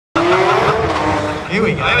Here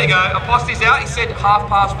we go. There we go. Aposty's out. He said half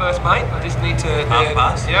past first, mate. I just need to... Half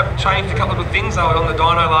past? Yep. Changed a couple of good things. I was on the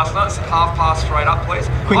dyno last night. Said half past straight up, please.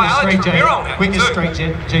 Quickest straight GDR on the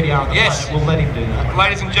yes. planet. We'll let him do that.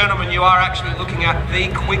 Ladies and gentlemen, you are actually looking at the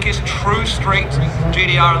quickest true street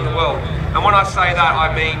GDR in the world. And when I say that,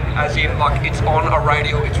 I mean as in, like, it's on a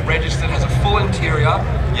radial, it's registered, has a full interior,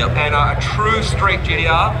 and a true street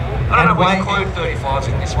GDR. I don't know if we include 35s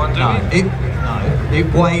in this one, do we? It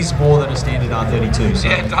weighs more than a standard R32. So.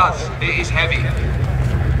 Yeah, it does. It is heavy.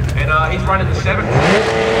 And he's running the 7. Stay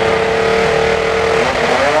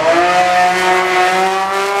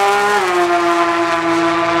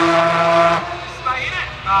in it.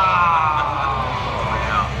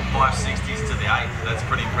 Wow, 560s to the 8th. That's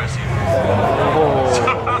pretty impressive. I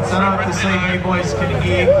don't know if the CV boys can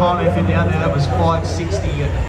hear, Connor, if you're down there, that was 560